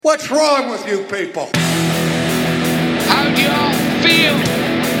What's wrong with you people? How'd y'all feel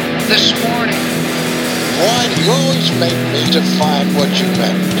this morning? Why do you always make me define what you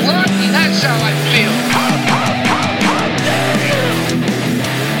meant? What? That's how I feel.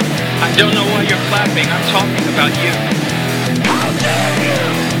 I don't know why you're clapping. I'm talking about you.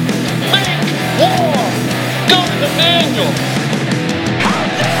 Make war! Go to the manual!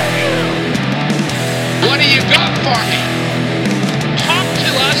 What do you got for me? Talk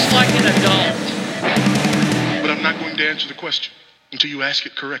to us like an adult. But I'm not going to answer the question until you ask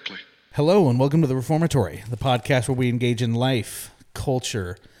it correctly. Hello and welcome to The Reformatory, the podcast where we engage in life,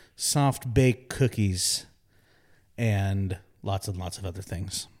 culture, soft-baked cookies, and lots of other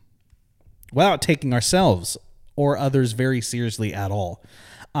things, without taking ourselves or others very seriously at all.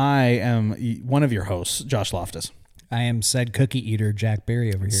 I am one of your hosts, Josh Loftus. I am said cookie eater, Jack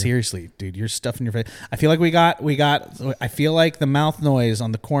Berry over here. Seriously, dude, you're stuffing your face. I feel like I feel like the mouth noise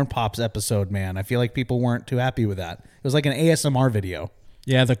on the Corn Pops episode, man. I feel like people weren't too happy with that. It was like an ASMR video.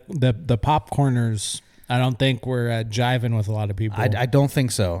 Yeah, the popcorners, I don't think were jiving with a lot of people. I don't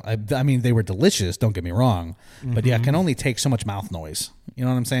think so. I mean, they were delicious, don't get me wrong. But yeah, it can only take so much mouth noise. You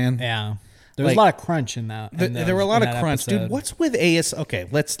know what I'm saying? Yeah. There was a lot of crunch in that. There were a lot of crunch, episode. dude. What's with AS? Okay,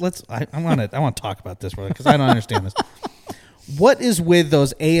 let's. I want to talk about this because I don't understand this. What is with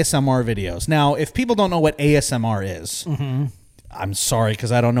those ASMR videos? Now, if people don't know what ASMR is, I'm sorry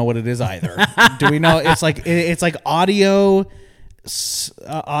because I don't know what it is either. Do we know? It's like audio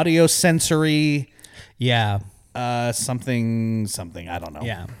sensory. Yeah. Something. I don't know.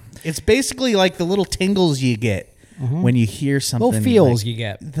 Yeah. It's basically like the little tingles you get. When you hear something, little feels you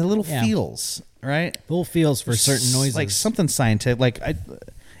get, the little feels, right? Little feels for certain noises, like something scientific.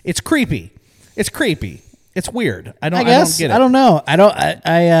 It's creepy. It's creepy. It's weird. I don't get it. I don't know.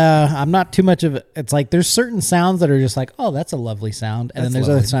 I'm not too much of it. It's like there's certain sounds that are just like, oh, that's a lovely sound, and then there's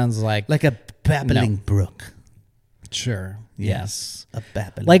other sounds like a babbling brook. Sure. Yes. A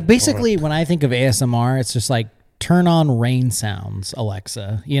babbling. Like basically, when I think of ASMR, it's just like, turn on rain sounds,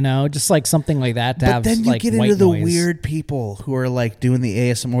 Alexa. You know, just like something like that to have. But then you like get white into the noise. weird people who are like doing the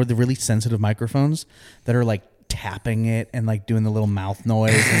ASMR, the really sensitive microphones that are like tapping it and like doing the little mouth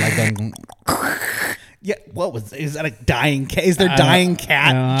noise and like going. Yeah, is that a dying cat? Is there choking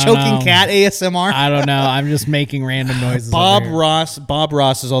cat ASMR? I don't know. I'm just making random noises. Bob Ross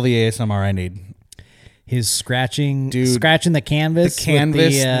is all the ASMR I need. His scratching the canvas,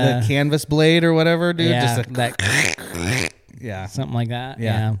 the canvas blade or whatever, dude. Yeah, just yeah, something like that.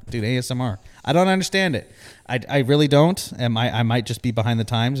 Yeah, dude, ASMR. I don't understand it. I really don't. I might just be behind the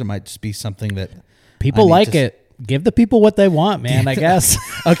times. It might just be something that people like it. Give the people what they want, man. I guess.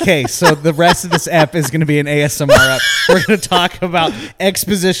 Okay, so the rest of this ep is going to be an ASMR ep. We're going to talk about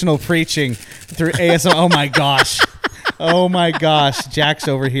expositional preaching through ASMR. Oh my gosh, Jack's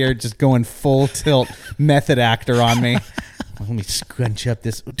over here just going full tilt method actor on me. Let me scrunch up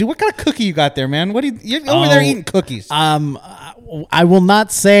this. Dude, what kind of cookie you got there, man? You're over there eating cookies. I will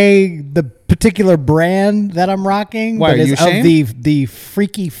not say the particular brand that I'm rocking. Why, but are you ashamed? Of the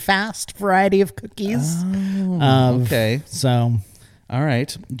freaky fast variety of cookies. Okay. So. All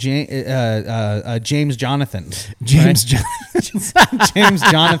right, James Jonathan's. James Jonathan's.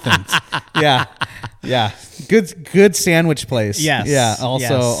 Yeah. Good sandwich place. Yes. Yeah.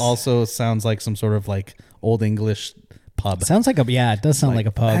 Also sounds like some sort of like old English pub. Sounds like it does sound like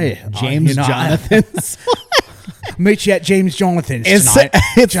a pub. Hey, James Jonathan's. Meet you at James Jonathan's tonight.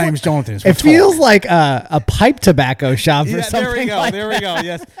 James Jonathan's. It feels like a pipe tobacco shop or something. There we go.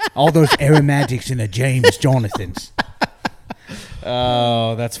 Yes. All those aromatics in a James Jonathan's.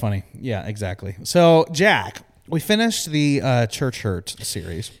 Oh, that's funny. Yeah, exactly. So, Jack, we finished the Church Hurt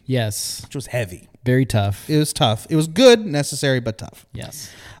series. Yes. Which was heavy. Very tough. It was tough. It was good, necessary, but tough.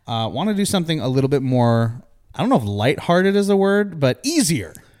 Yes. Want to do something a little bit more, I don't know if lighthearted is a word, but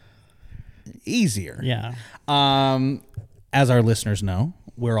easier. Yeah. As our listeners know,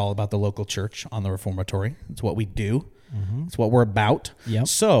 we're all about the local church on the Reformatory. It's what we do. It's what we're about. Yep.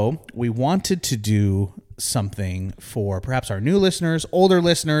 So we wanted to do something for perhaps our new listeners, older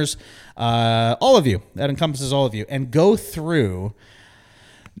listeners, all of you. That encompasses all of you. And go through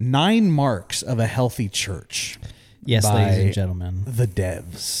 9 marks of a healthy church. Yes, ladies and gentlemen. The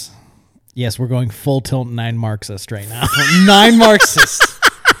Devs. Yes, we're going full tilt 9 Marxist right now. 9 Marxists.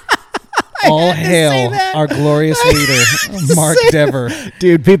 All hail our glorious leader, Mark Dever.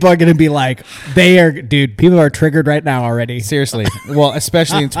 Dude, people are going to be like, people are triggered right now already. Seriously. Well,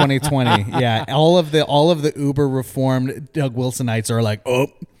 especially in 2020. Yeah. All of the uber reformed Doug Wilsonites are like, oh,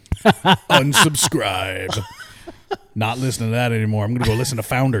 unsubscribe. Not listening to that anymore. I'm going to go listen to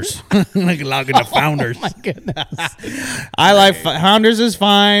Founders. I'm going to log into Founders. Oh my goodness. I like Founders is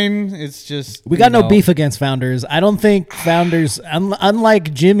fine. It's just We got no beef against Founders. I don't think Founders,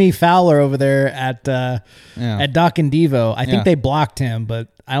 unlike Jimmy Fowler over there at Doc and Devo, I think they blocked him, but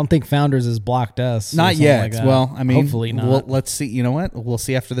I don't think Founders has blocked us. Not yet. Like well, I mean, hopefully not. Let's see. You know what? We'll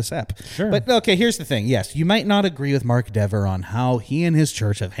see after this ep. Sure. But okay, here's the thing. Yes, you might not agree with Mark Dever on how he and his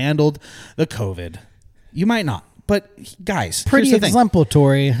church have handled the COVID. You might not. But guys, pretty here's the thing.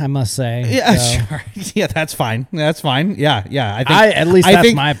 exemplary, I must say. Yeah, So, sure. Yeah, that's fine. That's fine. Yeah. I think at least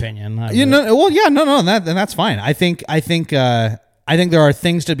that's my opinion. That's fine. I think there are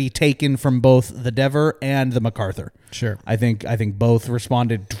things to be taken from both the Dever and the MacArthur. Sure. I think both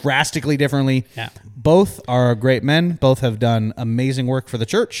responded drastically differently. Yeah. Both are great men. Both have done amazing work for the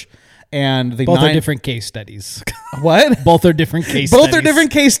church. And the both are different case studies. What? Both are different case studies. Both are different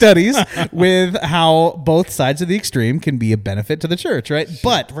case studies with how both sides of the extreme can be a benefit to the church, right? Sure.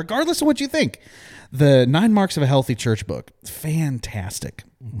 But regardless of what you think, the 9 Marks of a Healthy Church book, fantastic.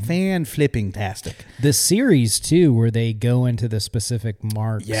 Fan-flipping-tastic. The series, too, where they go into the specific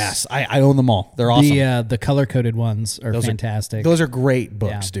marks. Yes, I own them all. They're awesome. The color-coded ones are fantastic. Those are great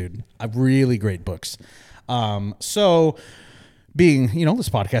books, dude. Really great books. So... being, this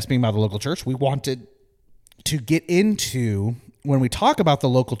podcast being about the local church, we wanted to get into, when we talk about the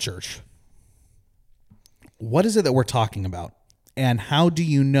local church, what is it that we're talking about? And how do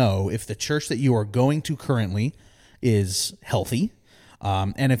you know if the church that you are going to currently is healthy?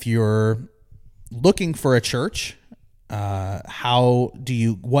 And if you're looking for a church, what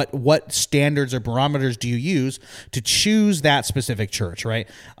standards or barometers do you use to choose that specific church, right?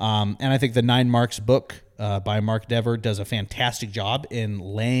 And I think the 9 Marks book by Mark Dever does a fantastic job in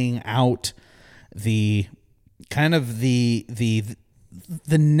laying out the kind of the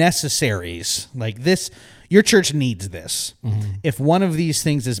necessaries. Like this, your church needs this. Mm-hmm. If one of these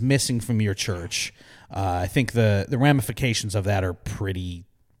things is missing from your church, I think the ramifications of that are pretty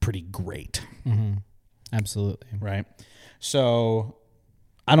great. Mm-hmm. Absolutely. Right. So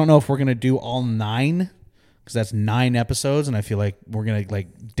I don't know if we're going to do all 9, because that's 9 episodes. And I feel like we're going to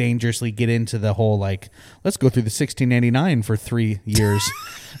dangerously get into the whole, let's go through the 1689 for 3 years,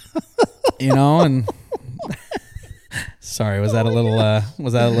 and sorry, was that a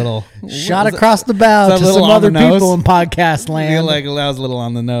little shot across the bow to some other people in podcast land? I feel like that was a little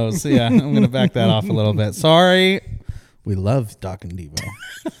on the nose. So yeah, I'm going to back that off a little bit. Sorry. We love Doc and Devo.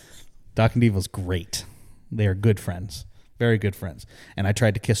 Doc and Devo's great. They are good friends, very good friends. And I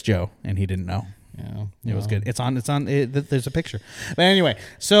tried to kiss Joe, and he didn't know. Yeah, it was good. It's on. There's a picture. But anyway,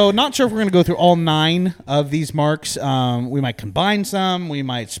 so not sure if we're going to go through all 9 of these marks. We might combine some. We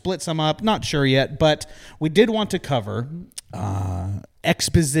might split some up. Not sure yet. But we did want to cover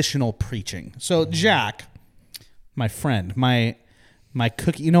expositional preaching. So Jack, my friend, my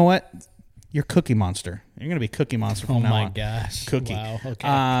cookie. You know what? You're Cookie Monster. You're going to be Cookie Monster from now on. Oh my gosh. Cookie. Wow.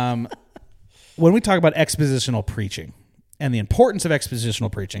 Okay. When we talk about expositional preaching and the importance of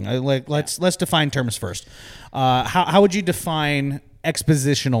expositional preaching, let's define terms first. How would you define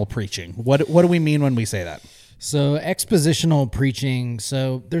expositional preaching? What do we mean when we say that? So expositional preaching.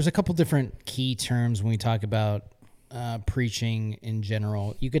 So there's a couple different key terms when we talk about preaching in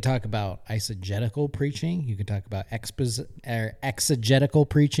general. You could talk about eisegetical preaching. You could talk about exegetical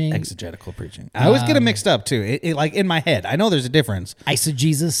preaching. Exegetical preaching. I always get it mixed up too. It like in my head, I know there's a difference.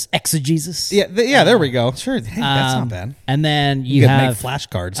 Eisegesis, exegesis. Yeah, there we go. Sure, hey, that's not bad. And then you have make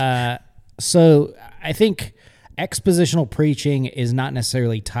flashcards. So I think expositional preaching is not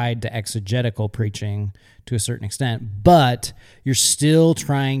necessarily tied to exegetical preaching to a certain extent, but you're still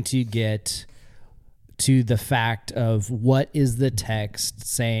trying to get to the fact of what is the text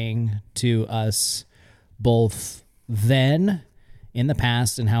saying to us both then in the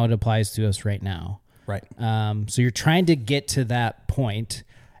past and how it applies to us right now. Right. So you're trying to get to that point.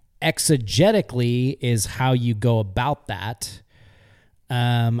 Exegetically is how you go about that.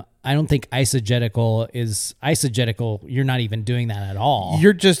 I don't think eisegetical is eisegetical. You're not even doing that at all.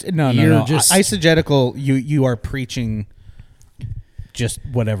 You're just no. Eisegetical. You are preaching just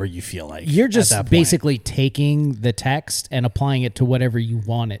whatever you feel like. You're just basically taking the text and applying it to whatever you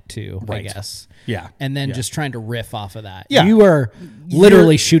want it to, right. I guess. Yeah. And then just trying to riff off of that. Yeah. You are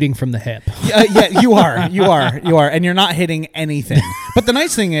literally shooting from the hip. Yeah, you are. You are. And you're not hitting anything. But the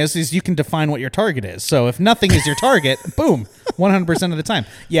nice thing is you can define what your target is. So if nothing is your target, boom, 100% of the time.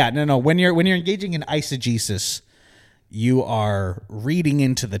 Yeah, no. When you're engaging in eisegesis, you are reading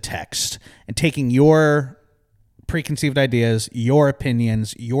into the text and taking your preconceived ideas, your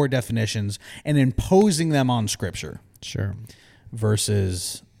opinions, your definitions, and imposing them on Scripture. Sure.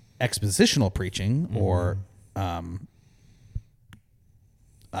 Versus expositional preaching or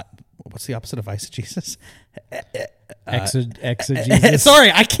what's the opposite of eisegesis? Exegesis.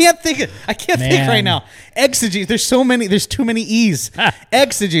 Sorry, I can't think right now. Exegesis. There's too many E's.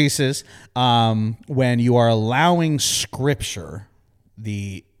 Exegesis, when you are allowing Scripture,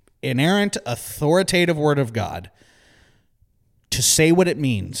 the inerrant, authoritative Word of God, to say what it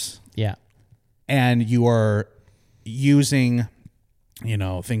means. Yeah. And you are using,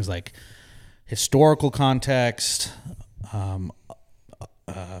 things like historical context,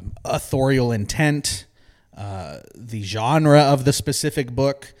 authorial intent, the genre of the specific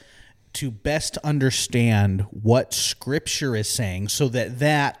book, to best understand what Scripture is saying, so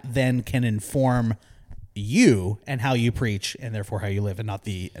that then can inform you and how you preach, and therefore how you live, and not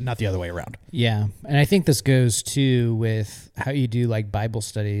the other way around. Yeah. And I think this goes too with how you do like Bible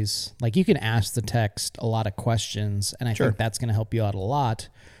studies. Like you can ask the text a lot of questions, and I think that's going to help you out a lot,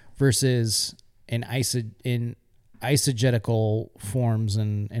 versus in eisegetical forms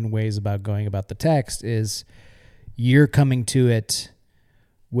and ways about going about the text is you're coming to it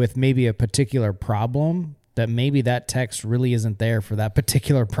with maybe a particular problem that maybe that text really isn't there for that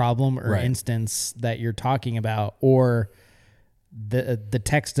particular problem or instance that you're talking about, or the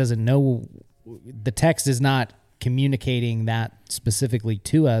text doesn't know, the text is not communicating that specifically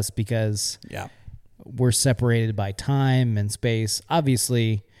to us because we're separated by time and space.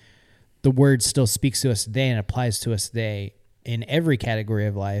 Obviously, the word still speaks to us today and applies to us today in every category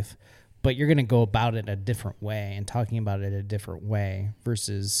of life, but you're going to go about it a different way and talking about it a different way,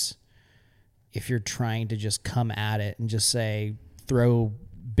 versus if you're trying to just come at it and just say,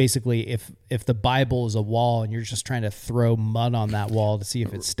 basically if the Bible is a wall and you're just trying to throw mud on that wall to see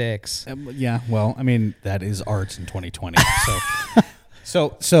if it sticks. Well, I mean, that is art in 2020.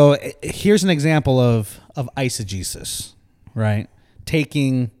 So here's an example of eisegesis, right?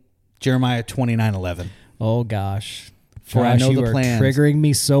 Taking Jeremiah 29:11. Oh gosh. For I know you the are plans. Triggering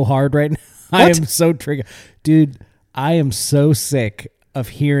me so hard right now. I am so triggered. Dude, I am so sick of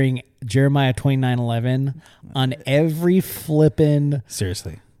hearing Jeremiah 29:11 on every flippin'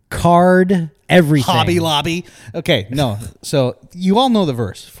 Seriously. card, everything. Hobby Lobby. Okay, no. So you all know the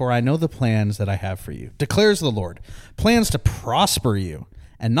verse. For I know the plans that I have for you, declares the Lord. Plans to prosper you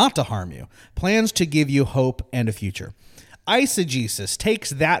and not to harm you. Plans to give you hope and a future. Eisegesis takes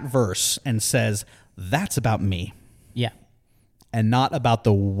that verse and says, that's about me. Yeah. And not about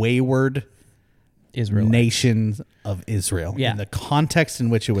the wayward Israel nation of Israel. Yeah. In the context in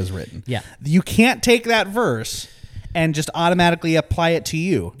which it was written. Yeah. You can't take that verse and just automatically apply it to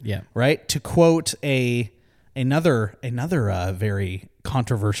you. Yeah. Right? To quote another very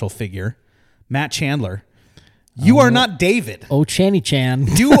controversial figure, Matt Chandler. You are not David. Oh, Channy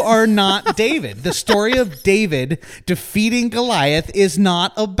Chan. You are not David. The story of David defeating Goliath is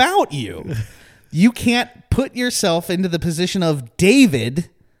not about you. You can't put yourself into the position of David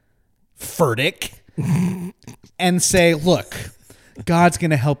Furtick and say, look, God's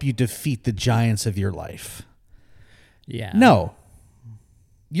going to help you defeat the giants of your life. Yeah. No.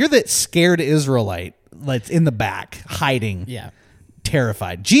 You're that scared Israelite that's in the back, hiding. Yeah.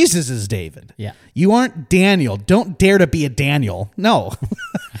 Terrified. Jesus is David. Yeah. You aren't Daniel. Don't dare to be a Daniel. No.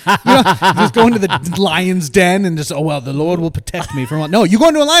 Just go into the lion's den and just, the Lord will protect me from. No, you go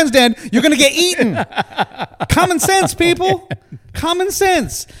into a lion's den, you're going to get eaten. Common sense, people. Common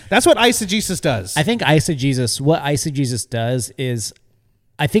sense. That's what eisegesis does. I think what eisegesis does is,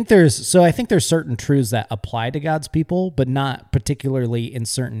 I think there's certain truths that apply to God's people, but not particularly in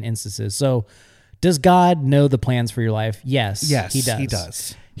certain instances. So, does God know the plans for your life? Yes, he does. He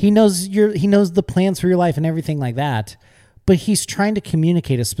does. He knows the plans for your life and everything like that. But he's trying to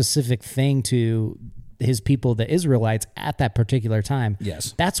communicate a specific thing to his people, the Israelites, at that particular time.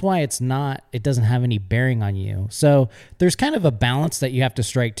 Yes. That's why it doesn't have any bearing on you. So there's kind of a balance that you have to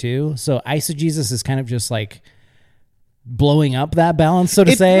strike too. So eisegesis is kind of just like blowing up that balance, so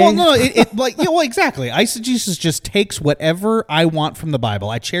to say. Well, no, exactly. Eisegesis just takes whatever I want from the Bible.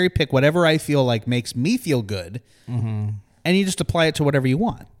 I cherry pick whatever I feel like makes me feel good, and you just apply it to whatever you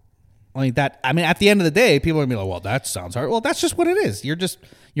want. At the end of the day, people are gonna be like, "Well, that sounds hard." Well, that's just what it is.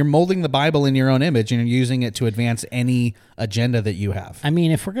 You're molding the Bible in your own image, and you're using it to advance any agenda that you have. I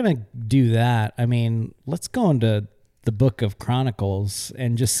mean, if we're gonna do that, let's go into the book of Chronicles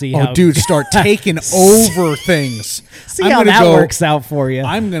and just see how... dude, start taking over things. See how that works out for you.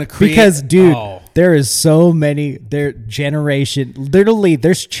 I'm going to create... Because, dude, there is so many... Literally,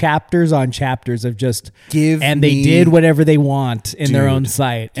 there's chapters on chapters of just... They did whatever they want in their own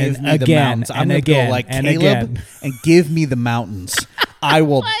sight. And again, I'm going to go like Caleb and give me the mountains. I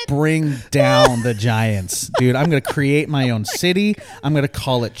will bring down the giants, dude. I'm going to create my own city. I'm going to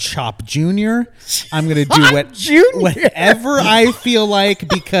call it Chop Junior. I'm going to do whatever I feel like,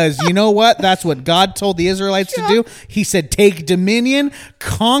 because you know what? That's what God told the Israelites to do. He said, take dominion,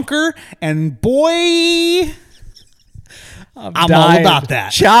 conquer, and boy, I'm all about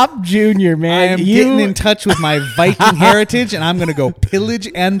that. Chop Junior, man. I am getting in touch with my Viking heritage, and I'm going to go pillage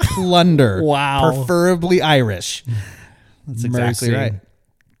and plunder. Wow. Preferably Irish. That's exactly Mercy. right.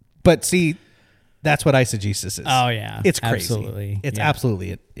 But see, that's what eisegesis is. Oh, yeah. It's crazy. Absolutely. It's Yeah.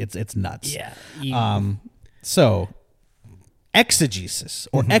 absolutely, it's nuts. Yeah. So exegesis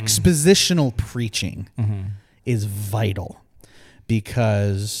or expositional preaching is vital,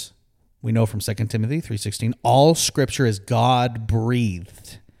 because we know from 2 Timothy 3:16, all scripture is God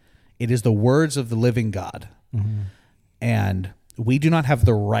breathed. It is the words of the living God. And we do not have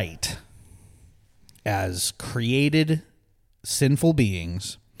the right as created sinful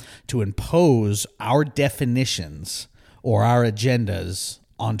beings to impose our definitions or our agendas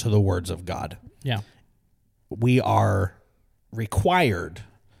onto the words of God. Yeah. We are required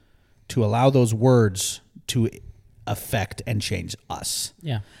to allow those words to affect and change us.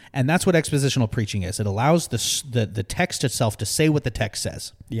 Yeah. And that's what expositional preaching is. It allows the text itself to say what the text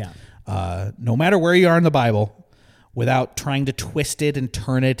says. Yeah. No matter where you are in the Bible, without trying to twist it and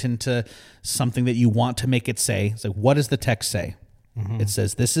turn it into something that you want to make it say. It's like, what does the text say? It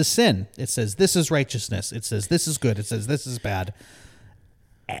says this is sin. It says this is righteousness. It says this is good. It says this is bad.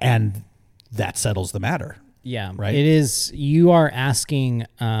 And that settles the matter. Yeah, right. It is. You are asking.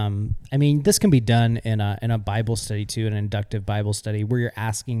 I mean, this can be done in a Bible study too, an inductive Bible study, where you're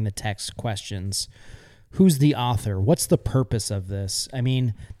asking the text questions. Who's the author? What's the purpose of this? I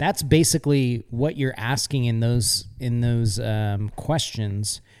mean, that's basically what you're asking in those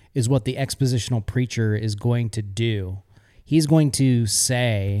questions. Is what the expositional preacher is going to do. He's going to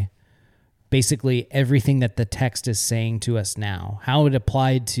say basically everything that the text is saying to us now, how it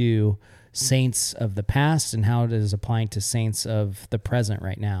applied to saints of the past and how it is applying to saints of the present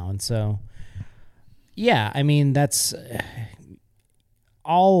right now. And so, yeah, I mean, that's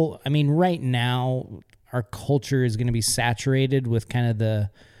all. I mean, right now, our culture is going to be saturated with kind of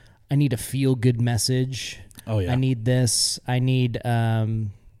I need a feel good message. Oh, yeah. I need this. I need,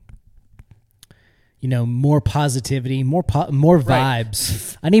 more positivity, more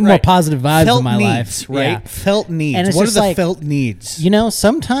vibes. I need more positive vibes felt in my needs, life. right? Yeah. Felt needs. And it's What are just the like, felt needs?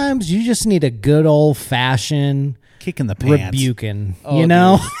 Sometimes you just need a good old fashioned Kick in the pants. rebuking, Oh, you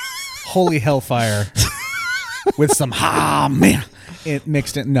know? dude. Holy hellfire. With some, man. It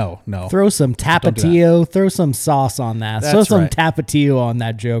mixed it. No. Throw some Tapatio, throw some sauce on that. That's Throw some right. Tapatio on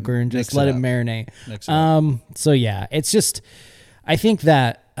that joker and just Mix let it it up. marinate. Mix it up. So yeah, it's just, I think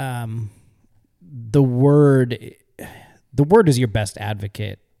that the word is your best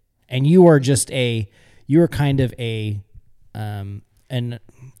advocate, and you are you're kind of I don't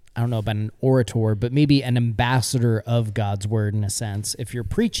know about an orator, but maybe an ambassador of God's word in a sense, if you're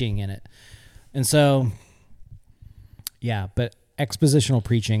preaching in it. And so, yeah, but expositional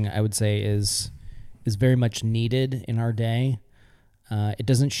preaching, I would say, is very much needed in our day. It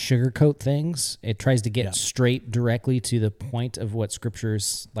doesn't sugarcoat things. It tries to get straight directly to the point of what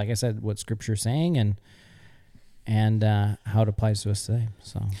Scripture's, like I said, what Scripture's saying and how it applies to us today.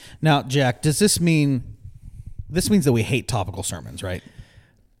 So Now, Jack, does this means that we hate topical sermons, right?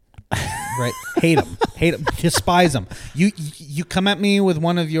 Right? Hate them, despise them. You come at me with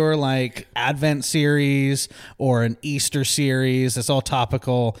one of your like Advent series or an Easter series that's all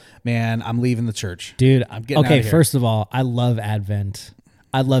topical, man, I'm leaving the church. dude, I'm getting out okay, of here. first of all, I love Advent.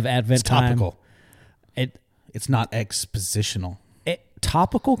 I love Advent It's topical. time. It's not expositional.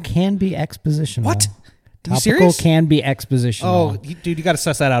 Topical can be expositional. What? You Topical serious? can be expositional. Oh, dude, you got to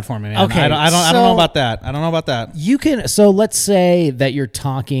suss that out for me, man. Okay, I don't know about that. I don't know about that. You can, so let's say that you're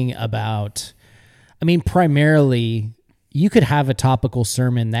talking about, I mean, primarily, you could have a topical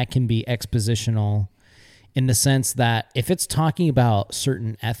sermon that can be expositional in the sense that if it's talking about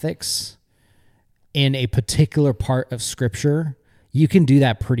certain ethics in a particular part of Scripture, you can do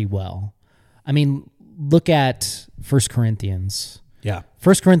that pretty well. I mean, look at 1 Corinthians. Yeah.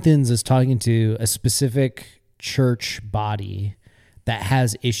 1 Corinthians is talking to a specific church body that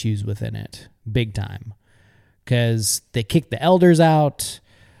has issues within it, big time, because they kick the elders out,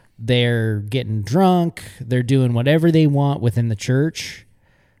 they're getting drunk, they're doing whatever they want within the church,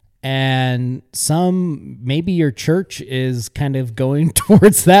 and maybe your church is kind of going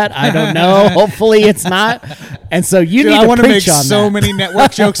towards that. I don't know. Hopefully it's not. And so you need I to want to make preach on so that. many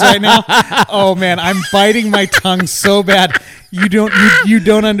network jokes right now. Oh man, I'm biting my tongue so bad. You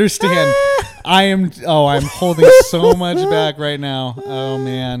don't understand. I'm holding so much back right now. Oh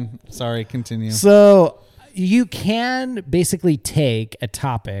man. Sorry, continue. So you can basically take a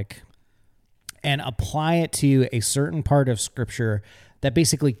topic and apply it to a certain part of Scripture that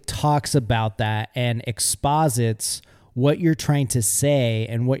basically talks about that and exposits what you're trying to say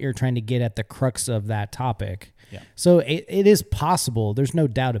and what you're trying to get at the crux of that topic. Yeah. So it is possible. There's no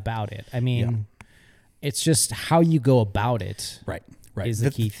doubt about it. I mean, it's just how you go about it. Right. Is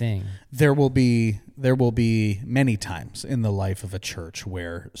the key thing. There will be many times in the life of a church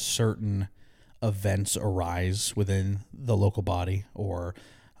where certain events arise within the local body or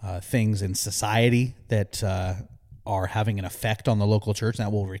things in society that are having an effect on the local church, and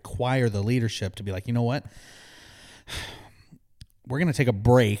that will require the leadership to be like, you know what? We're going to take a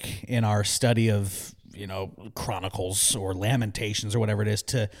break in our study of, Chronicles or Lamentations or whatever it is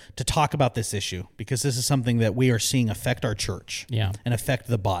to talk about this issue, because this is something that we are seeing affect our church and affect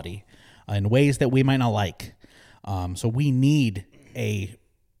the body in ways that we might not like. So we need a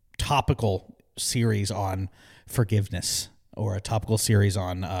topical series on forgiveness or a topical series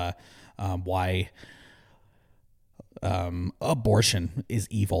on why abortion is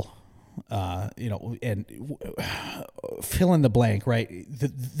evil. And fill in the blank, right?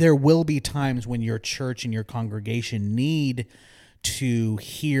 There will be times when your church and your congregation need to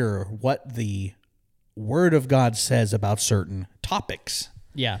hear what the Word of God says about certain topics.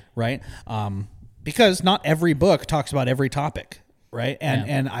 Yeah. Right? Because not every book talks about every topic, right?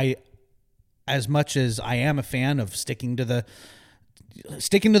 And I, as much as I am a fan of sticking to the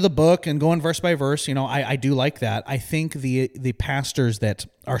book and going verse by verse, I do like that. I think the pastors that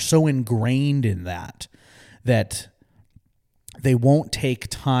are so ingrained in that they won't take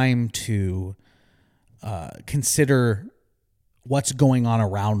time to consider what's going on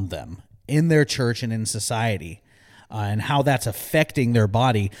around them in their church and in society, and how that's affecting their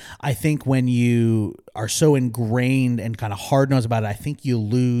body. I think when you are so ingrained and kind of hard-nosed about it, I think you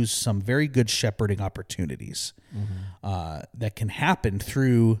lose some very good shepherding opportunities that can happen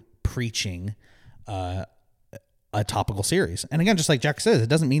through preaching a topical series. And again, just like Jack says, it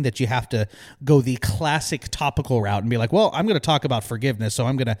doesn't mean that you have to go the classic topical route and be like, well, I'm going to talk about forgiveness, so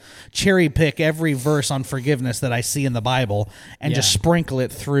I'm going to cherry pick every verse on forgiveness that I see in the Bible and just sprinkle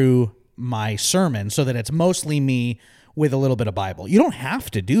it through my sermon so that it's mostly me with a little bit of Bible. You don't have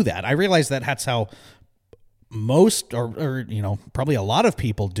to do that. I realize that that's how most or probably a lot of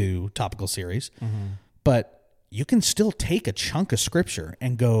people do topical series, but you can still take a chunk of Scripture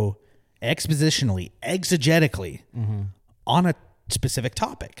and go expositionally, exegetically on a specific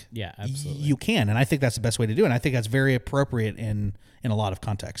topic. Yeah, absolutely. You can, and I think that's the best way to do it. And I think that's very appropriate in a lot of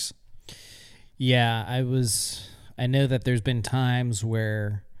contexts. Yeah, I know that there's been times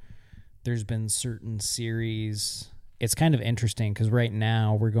where there's been certain series. It's kind of interesting because right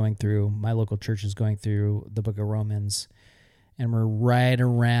now my local church is going through the book of Romans, and we're right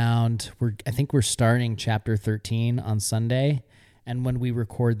around, I think we're starting chapter 13 on Sunday. And when we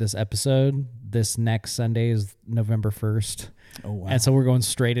record this episode, this next Sunday is November 1st. Oh, wow. And so we're going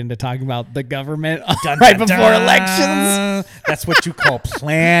straight into talking about the government right before elections. That's what you call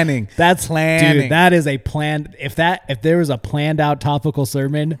planning. That's planning. Dude, that is a plan. If there was a planned out topical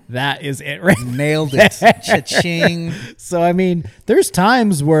sermon, that is it right Nailed it. Cha-ching. So, I mean, there's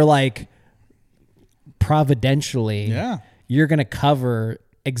times where like providentially, you're going to cover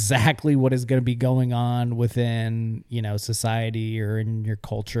exactly what is going to be going on within, society or in your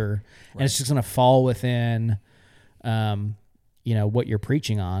culture. Right. And it's just going to fall within, what you're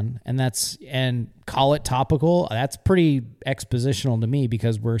preaching on, and call it topical. That's pretty expositional to me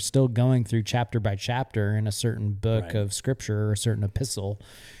because we're still going through chapter by chapter in a certain book of Scripture or a certain epistle.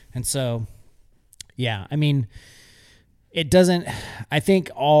 And so, I mean, it doesn't, I think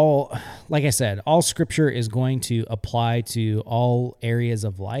like I said, all Scripture is going to apply to all areas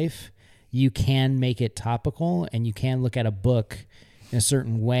of life. You can make it topical, and you can look at a book in a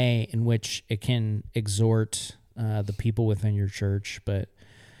certain way in which it can exhort the people within your church, but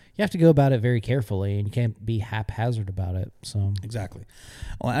you have to go about it very carefully, and you can't be haphazard about it. So exactly.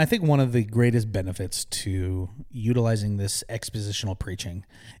 Well, I think one of the greatest benefits to utilizing this expositional preaching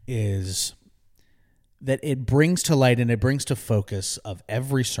is that it brings to light and it brings to focus of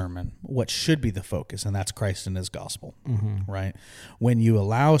every sermon what should be the focus, and that's Christ and his gospel, right? When you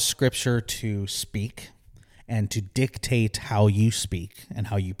allow Scripture to speak and to dictate how you speak and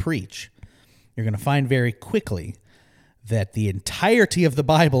how you preach, you're going to find very quickly that the entirety of the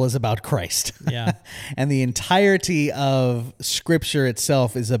Bible is about Christ. Yeah. And the entirety of Scripture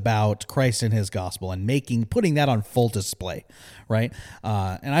itself is about Christ and his gospel and putting that on full display, right?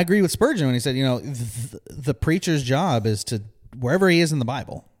 And I agree with Spurgeon when he said, the preacher's job is to, wherever he is in the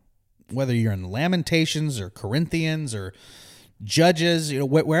Bible, whether you're in Lamentations or Corinthians or Judges,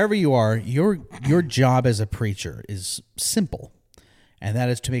 wherever you are, your job as a preacher is simple, and that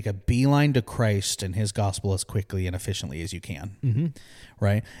is to make a beeline to Christ and His gospel as quickly and efficiently as you can,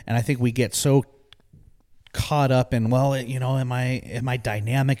 right? And I think we get so caught up in, well, am I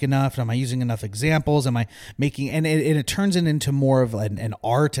dynamic enough? Am I using enough examples? Am I making, and it turns it into more of an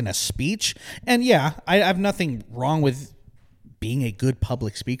art and a speech. And yeah, I have nothing wrong with being a good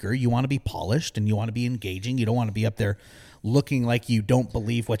public speaker. You want to be polished and you want to be engaging. You don't want to be up there looking like you don't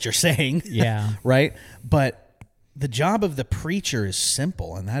believe what you're saying. Yeah. Right? But the job of the preacher is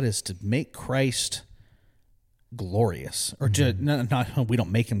simple, and that is to make Christ glorious, or to not we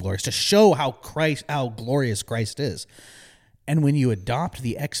don't make Him glorious, to show how glorious Christ is. And when you adopt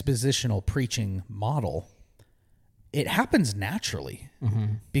the expositional preaching model, it happens naturally,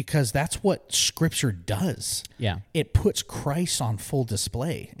 because that's what Scripture does. Yeah. It puts Christ on full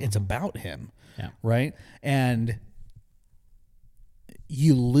display. It's about Him. Yeah. Right? And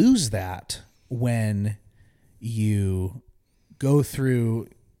you lose that when you go through,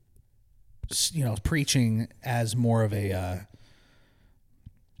 preaching as more of a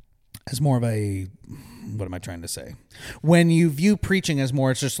what am I trying to say? When you view preaching as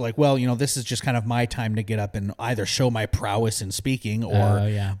more, it's just like, well, this is just kind of my time to get up and either show my prowess in speaking,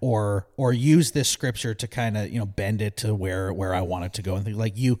 or use this Scripture to kind of bend it to where I want it to go, and things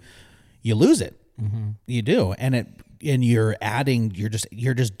like you lose it. You do, and you're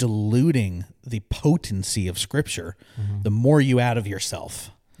just diluting the potency of Scripture. The more you add of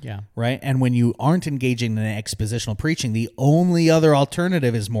yourself. Yeah. Right. And when you aren't engaging in expositional preaching, the only other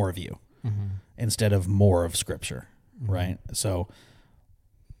alternative is more of you instead of more of Scripture. Right. So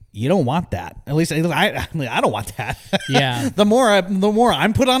you don't want that. At least I don't want that. Yeah. The more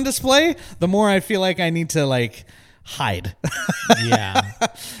I'm put on display, the more I feel like I need to hide. Yeah.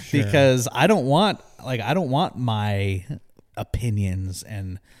 Sure. Because I don't want my opinions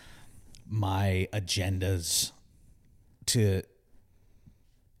and my agendas to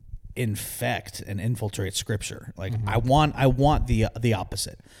infect and infiltrate Scripture. I want the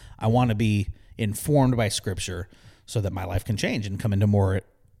opposite. I want to be informed by Scripture so that my life can change and come into more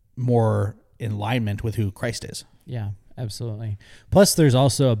in alignment with who Christ is. Yeah, absolutely. Plus, there's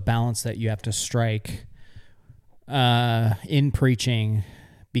also a balance that you have to strike in preaching,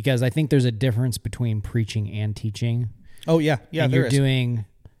 because I think there's a difference between preaching and teaching. Oh yeah, and you're doing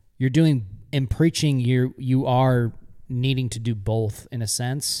in preaching. You are needing to do both in a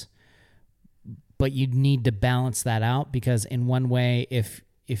sense, but you need to balance that out, because in one way, if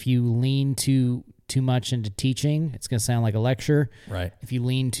you lean too much into teaching, it's going to sound like a lecture. Right. If you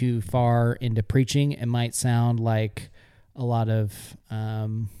lean too far into preaching, it might sound like a lot of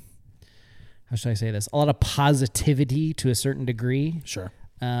how should I say this? A lot of positivity to a certain degree. Sure.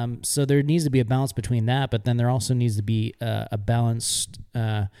 So there needs to be a balance between that, but then there also needs to be a balance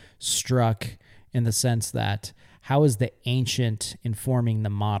struck in the sense that how is the ancient informing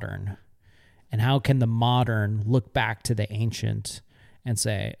the modern? And how can the modern look back to the ancient and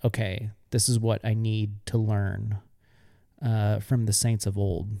say, okay, this is what I need to learn from the saints of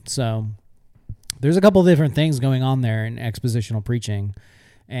old? So there's a couple of different things going on there in expositional preaching.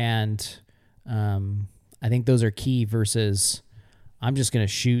 And I think those are key versus I'm just going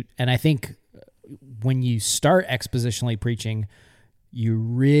to shoot. And I think when you start expositionally preaching, you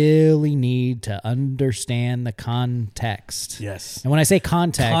really need to understand the context. Yes. And when I say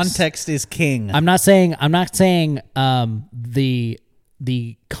context is king. I'm not saying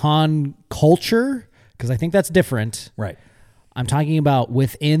the culture, because I think that's different. Right. I'm talking about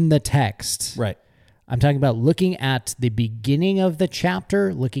within the text. Right. I'm talking about looking at the beginning of the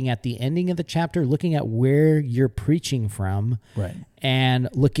chapter, looking at the ending of the chapter, looking at where you're preaching from. Right. And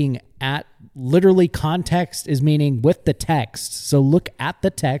looking at literally context is meaning with the text. So look at the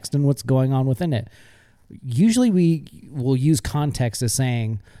text and what's going on within it. Usually we will use context as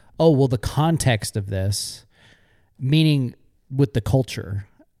saying, oh, well, the context of this, meaning with the culture.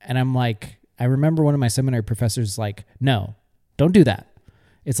 And I'm like, I remember one of my seminary professors like, no, don't do that.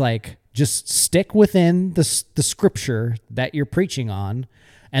 It's like, just stick within the Scripture that you're preaching on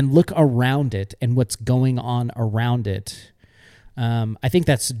and look around it and what's going on around it. I think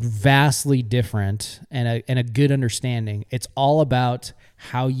that's vastly different and a good understanding. It's all about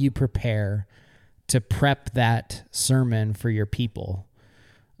how you prepare to prep that sermon for your people.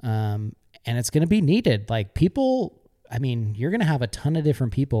 And it's going to be needed. Like people, I mean, you're going to have a ton of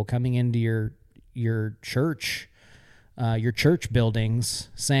different people coming into your church buildings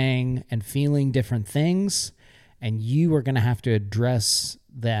saying and feeling different things, and you are going to have to address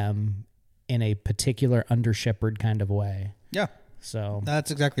them in a particular under-shepherd kind of way. Yeah. So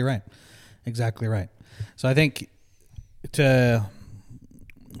that's exactly right. Exactly right. So I think to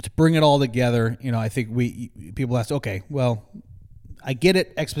bring it all together, I think people ask, okay, well, I get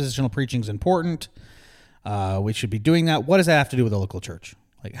it. Expositional preaching is important. We should be doing that. What does that have to do with the local church?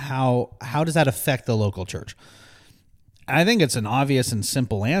 Like how does that affect the local church? I think it's an obvious and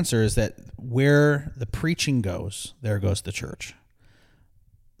simple answer is that where the preaching goes, there goes the church.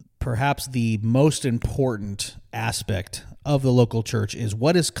 Perhaps the most important aspect of the local church is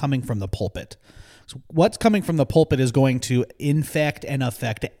what is coming from the pulpit. So what's coming from the pulpit is going to infect and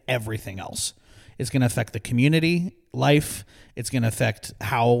affect everything else. It's going to affect the community life. It's going to affect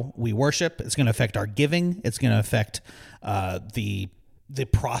how we worship. It's going to affect our giving. It's going to affect the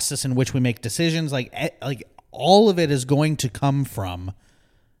process in which we make decisions. Like all of it is going to come from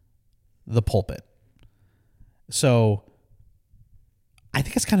the pulpit. So I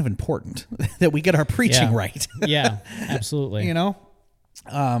think it's kind of important that we get our preaching right. Yeah, absolutely.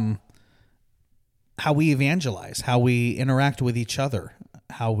 How we evangelize, how we interact with each other,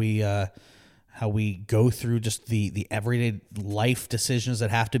 how we go through just the everyday life decisions that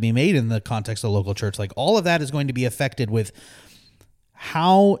have to be made in the context of the local church. Like all of that is going to be affected with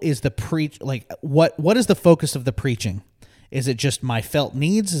how is the what is the focus of the preaching? Is it just my felt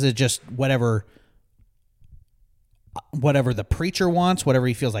needs? Is it just whatever the preacher wants, whatever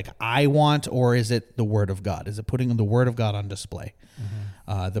he feels like I want, or is it the Word of God? Is it putting the Word of God on display?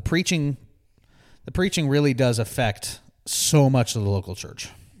 Mm-hmm. The preaching really does affect so much of the local church.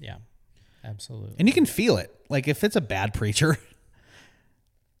 Yeah, absolutely. And you can feel it. Like if it's a bad preacher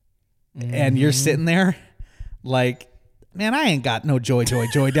and you're sitting there like, man, I ain't got no joy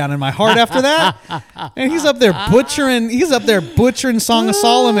down in my heart after that. And he's up there butchering Song of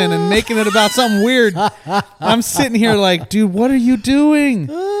Solomon and making it about something weird. I'm sitting here like, dude, what are you doing?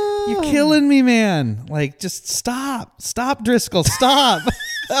 You're killing me, man. Like, just stop, Driscoll, stop.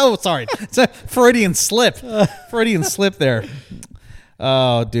 Oh, sorry. It's a Freudian slip there.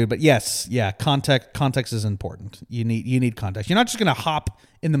 Oh, dude. But yes, yeah. Context is important. You need context. You're not just going to hop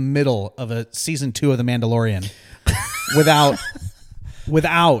in the middle of a season 2 of The Mandalorian without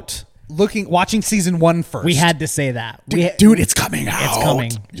watching season 1 first. We had to say that. Dude, it's coming out. It's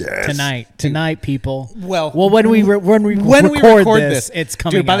coming. Yes. Tonight, people. Well, when we record this, it's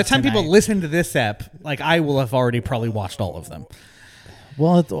coming. Dude, by the time tonight. people listen to this ep, like I will have already probably watched all of them.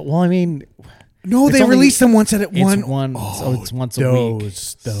 Well, I mean, no, they release them once at one. It's once a week.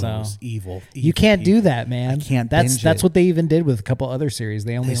 Those evil. You can't do that, man. I can't. That's what they even did with a couple other series.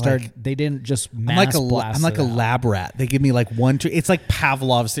 They only started. They didn't just mass blast. I'm like a lab rat. They give me like 1, 2. It's like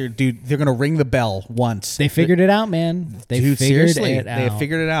Pavlov's. Dude, they're gonna ring the bell once. They figured it out, man. They figured it out. They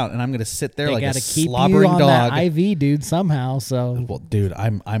figured it out, and I'm gonna sit there like a keep slobbering you on dog. That IV, dude, somehow. So, well, dude,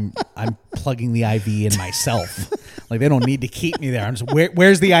 I'm plugging the IV in myself. Like they don't need to keep me there. I'm just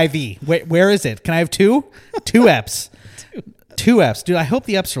where's the IV? Where is it? Can I have 2? 2 eps. 2 eps. Dude, I hope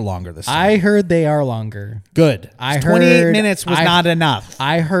the eps are longer this time. I heard they are longer. Good. 28 minutes was not enough.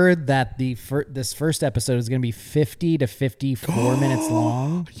 I heard that this first episode is going to be 50 to 54 minutes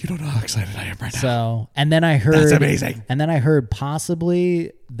long. You don't know how excited I am right now. So, and then I heard that's amazing. And then I heard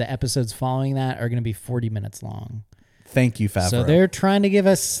possibly the episodes following that are going to be 40 minutes long. Thank you, Favreau. So they're trying to give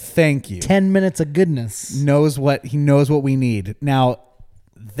us 10 minutes of goodness. He knows what we need. Now,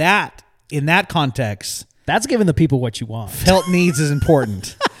 in that context, that's giving the people what you want. Felt needs is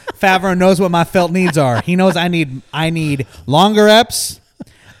important. Favreau knows what my felt needs are. He knows I need longer eps.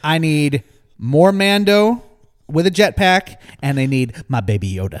 I need more Mando with a jetpack, and I need my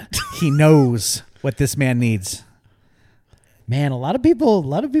baby Yoda. He knows what this man needs. Man, a lot of people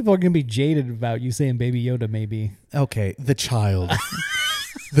are going to be jaded about you saying Baby Yoda, maybe. Okay, the child.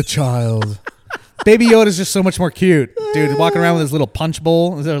 The child. Baby Yoda's just so much more cute. Dude, walking around with his little punch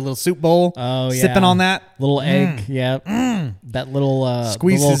bowl, his little soup bowl. Oh, yeah. Sipping on that. Little egg, yeah. That little...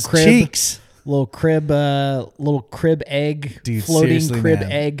 Squeeze his crib, cheeks. Little crib egg. Dude, floating crib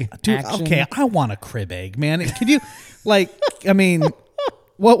man. egg Dude, action. Okay, I want a crib egg, man. Could you,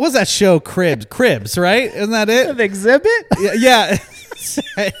 what was that show? Cribs, right? Isn't that it? The Exhibit? Yeah.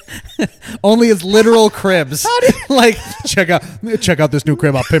 Only it's literal cribs. Like, check out this new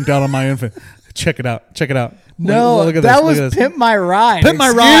crib I pimped out on my infant. Check it out. No, look at that this. was Pimp My Ride. Pimp My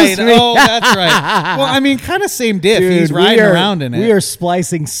Ride. Oh, that's right. Well, I mean, kind of same diff. Dude, he's riding around in it. We are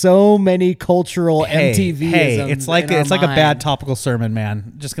splicing so many cultural MTV. Hey, it's like a bad topical sermon,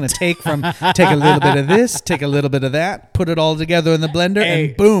 man. Just gonna take a little bit of this, take a little bit of that, put it all together in the blender,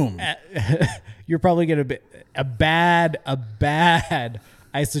 and boom. You're probably gonna be a bad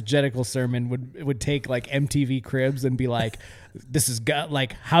eisegetical sermon would take like MTV Cribs and be like, "This is God,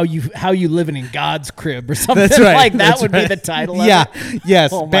 like how you living in God's crib" or something. That's right. Like that That's would right. be the title. Yeah. Of it.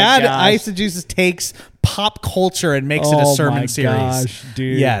 Yes. Oh my Bad gosh. Eisegesis takes pop culture and makes it a Oh sermon my series. gosh,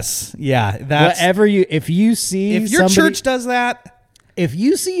 dude. Yes. Yeah. That's Whatever if you see if your somebody- church does that. if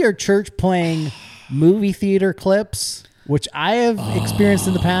you see your church playing movie theater clips, which I have experienced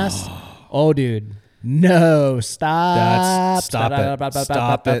in the past, oh, dude, no, stop. Stop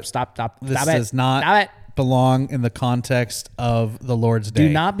it. Stop This it. does not Stop it. belong in the context of the Lord's Day.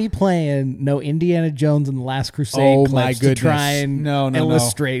 Do not be playing no Indiana Jones and the Last Crusade Oh, clips my to goodness. try and No.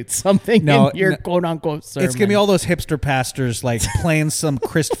 illustrate something in your quote-unquote sermon. It's going to be all those hipster pastors like playing some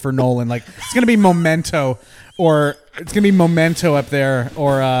Christopher Nolan. Like it's going to be Memento, or it's going to be Memento up there,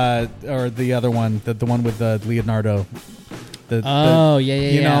 or the other one, the one with Leonardo. Yeah.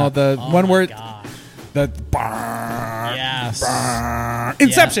 You know, the one where the Yes.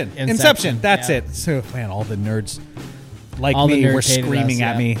 Inception. Yeah, Inception. That's yeah. it. So man, all the nerds like All the me nerds were hated screaming us,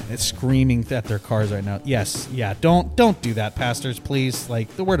 at yeah. me. It's screaming at their cars right now. Yes, yeah. Don't do that, pastors, please.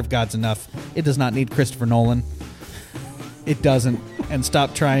 Like the word of God's enough. It does not need Christopher Nolan. It doesn't. And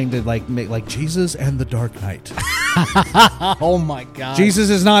stop trying to like make like Jesus and the Dark Knight. Oh my God. Jesus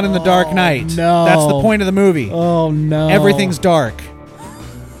is not in the Dark Knight. no. That's the point of the movie. Oh no. Everything's dark.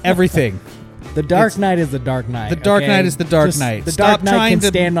 Everything. The Dark Knight is the Dark Knight. The Dark okay? Knight is the Dark Just- Knight. The Stop Dark Knight trying can to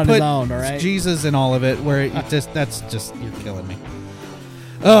stand on put his own, all right? Jesus in all of it, where it that's just you're killing me.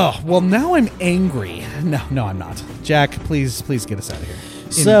 Oh well, now I'm angry. No, I'm not. Jack, please get us out of here.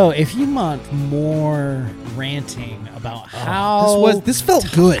 So, if you want more ranting about how this felt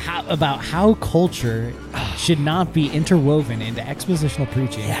good. about how culture should not be interwoven into expositional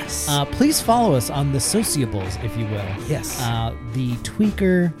preaching, Yes. please follow us on the sociables, if you will. Yes. The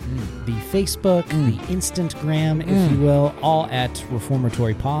Tweaker, the Facebook, the Instantgram, if you will, all at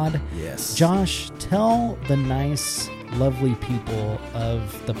Reformatory Pod. Yes. Josh, tell the nice, lovely people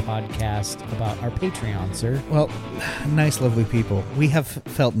of the podcast about our Patreon, sir. Well, nice, lovely people. We have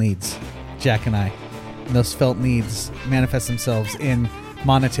felt needs, Jack and I. And those felt needs manifest themselves in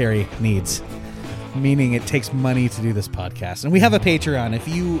monetary needs, meaning it takes money to do this podcast. And we have a Patreon. If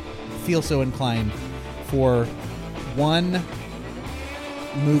you feel so inclined, for one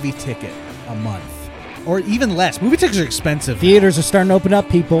movie ticket a month, or even less. Movie tickets are expensive. Theaters are starting to open up,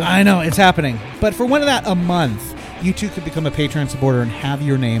 people. I know, it's happening. But for one of that a month, you too could become a Patreon supporter and have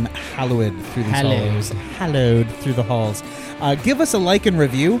your name hallowed through these halls. Hallowed through the halls. Give us a like and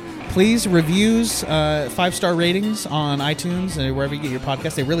review. Please, reviews, 5-star ratings on iTunes and wherever you get your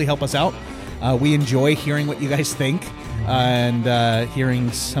podcast. They really help us out. We enjoy hearing what you guys think and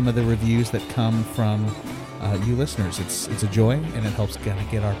hearing some of the reviews that come from you listeners. It's a joy, and it helps kind of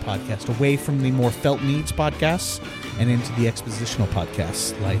get our podcast away from the more felt needs podcasts and into the expositional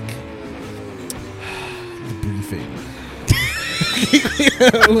podcasts like the briefing.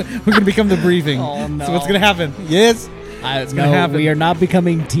 We're going to become the briefing. Oh, no. So what's going to happen? Yes. It's going to happen. We are not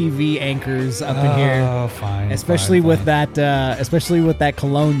becoming TV anchors up in here. Oh, fine. Especially fine, with fine. that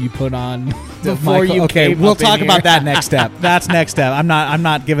cologne you put on before you Okay, came we'll up in talk here. about that next step. That's next step. I'm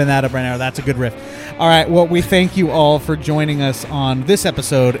not giving that up right now. That's a good riff. All right. Well, we thank you all for joining us on this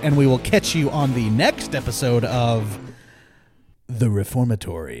episode, and we will catch you on the next episode of The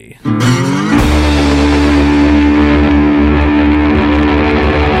Reformatory.